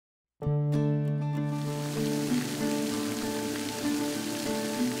Allow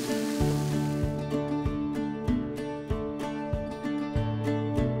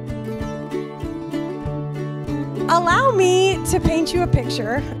me to paint you a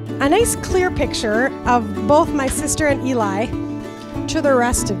picture, a nice clear picture of both my sister and Eli to the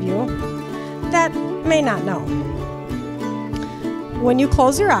rest of you that may not know. When you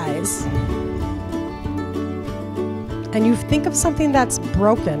close your eyes and you think of something that's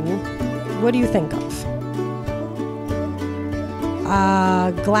broken, what do you think of?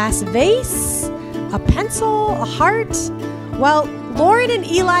 A glass vase, a pencil, a heart? Well, Lauren and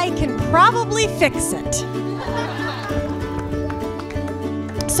Eli can probably fix it.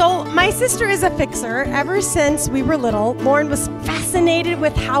 So my sister is a fixer. Ever since we were little, Lauren was fascinated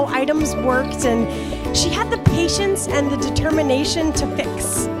with how items worked, and she had the patience and the determination to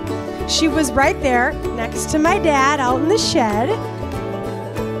fix. She was right there next to my dad out in the shed.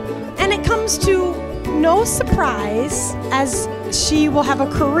 And it comes to no surprise as she will have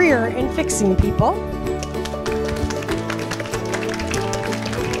a career in fixing people.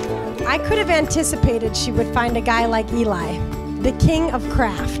 I could have anticipated she would find a guy like Eli, the king of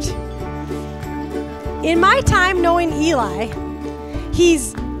craft. In my time knowing Eli,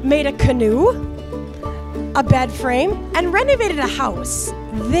 he's made a canoe, a bed frame, and renovated a house,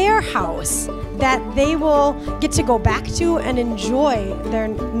 their house, that they will get to go back to and enjoy their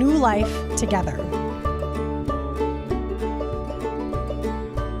new life together.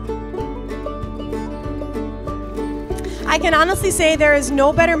 I can honestly say there is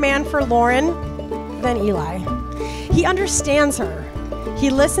no better man for Lauren than Eli. He understands her, he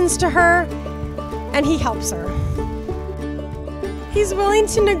listens to her, and he helps her. He's willing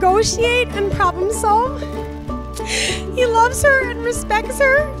to negotiate and problem solve. He loves her and respects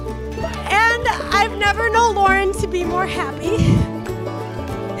her, and I've never known Lauren to be more happy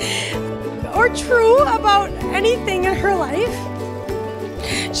or true about anything in her life.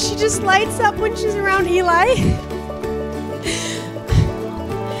 She just lights up when she's around Eli.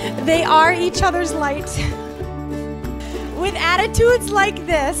 They are each other's light. With attitudes like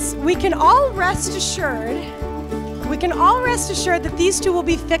this, we can all rest assured that these two will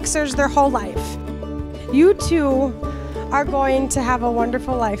be fixers their whole life. You two are going to have a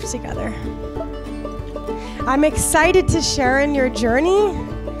wonderful life together. I'm excited to share in your journey.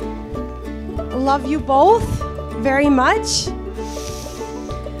 Love you both very much.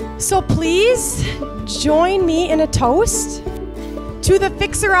 So please join me in a toast to the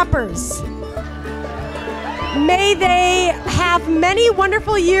fixer-uppers. May they have many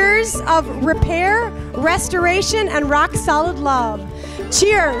wonderful years of repair, restoration, and rock-solid love.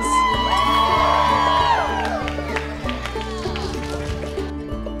 Cheers.